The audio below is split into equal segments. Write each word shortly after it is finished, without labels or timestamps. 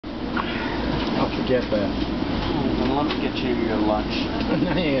get that. Well, let me get you your lunch.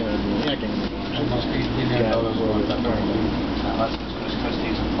 No, yeah, I can. Unless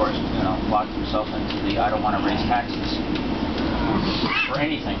Christie's, of course, locked himself into the I don't want to raise taxes for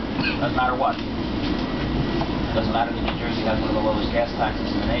anything. Doesn't matter what. Doesn't matter that New Jersey has one of the lowest gas taxes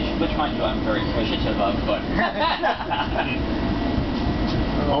in the nation, which, mind you, I'm very appreciative of, but...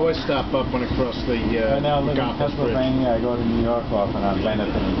 Always stop up when I cross the now I live in Pennsylvania. I go to New York often. I'm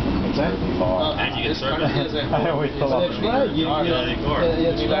benefiting from New Jersey law. And you get service. I always pull up. That's right. You're not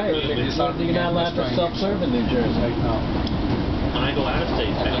allowed to self-serve in New Jersey. No. When I go out of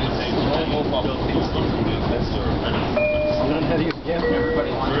state, I don't pay. You don't know how to use gas.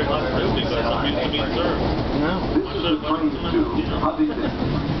 Everybody wants very hard to do because I'm used to being served. No.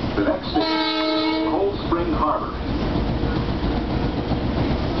 The next station, Cold Spring Harbor.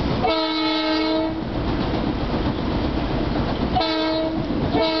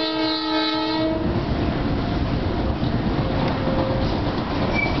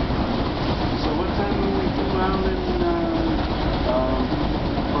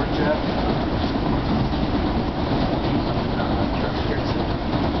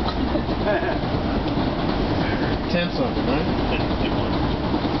 Something, right?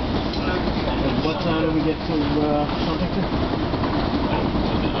 And what time do we get to Huntington?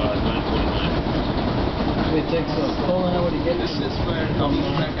 9:49. It takes a full hour to get to this is where the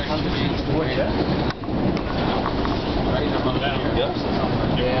track actually is What's that? right about here.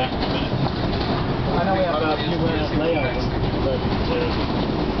 Yeah. I know we have about a few minutes layover, but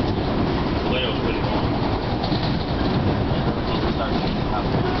Layover's pretty long.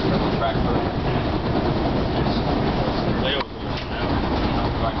 Track food.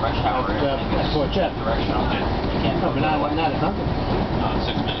 Rush hour. for Jeff. Directional. No, but not at Huntington.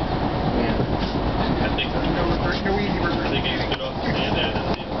 6 minutes. Yeah. I think it's good off the stand there.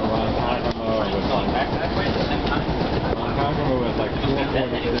 Going back that way at the same time. Chicago was like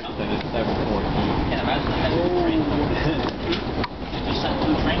 4:46 and it's 7:14. Can't imagine they had two trains. They just sent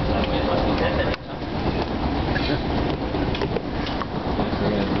 2 trains that way. It must be dead.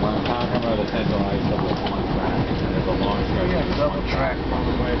 When I'm talking about the Central Ice of the one track, and there's a long stretch of double track all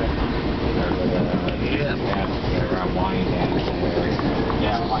the way to around Wyandotte area.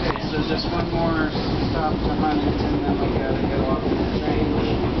 Yeah. Okay, so just one more stop to Huntington, then we gotta go off the train.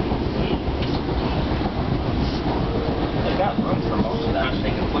 They got room for most of that. They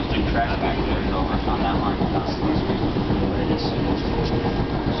can push the track back there over on that line.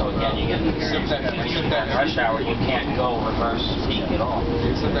 So again, you get that rush hour, you can't go reverse peak at all.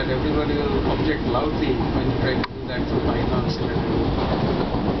 Except that everybody will object loudly when you try to do that through bypass.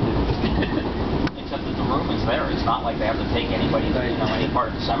 Except that the room is there. It's not like they have to take anybody to any part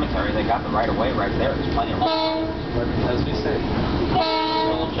of the cemetery. They got the right of way right there. There's plenty of room. But as we said,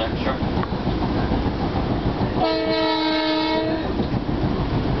 We'll check, sure.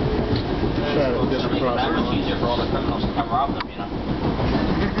 It's easier for all the criminals to come rob them,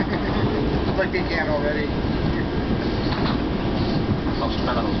 like they can already. Most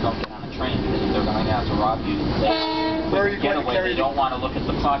criminals don't get on a train because if they're going out to rob you, they get away. They don't want to look at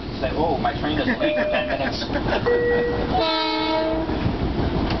the clock and say, "Oh, my train is late for 10 minutes."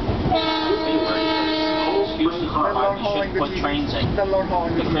 Excuses for why we shouldn't put trains in. The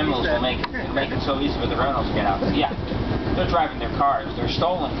criminals will make it so easy for the criminals to get out. Yeah, they're driving their cars. They're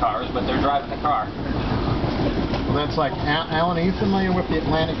stolen cars, but they're driving the car. Well, that's like, Alan, are you familiar with the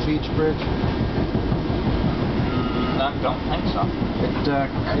Atlantic Beach Bridge? I don't think so.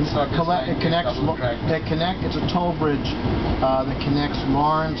 It's a toll bridge that connects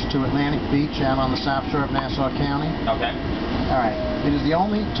Lawrence to Atlantic Beach out on the South Shore of Nassau County. Okay. All right. It is the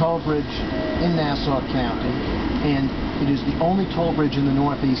only toll bridge in Nassau County, and it is the only toll bridge in the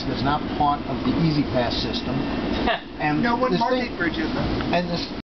Northeast that's not part of the Easy Pass system. And No, what Margate Bridge is it? And this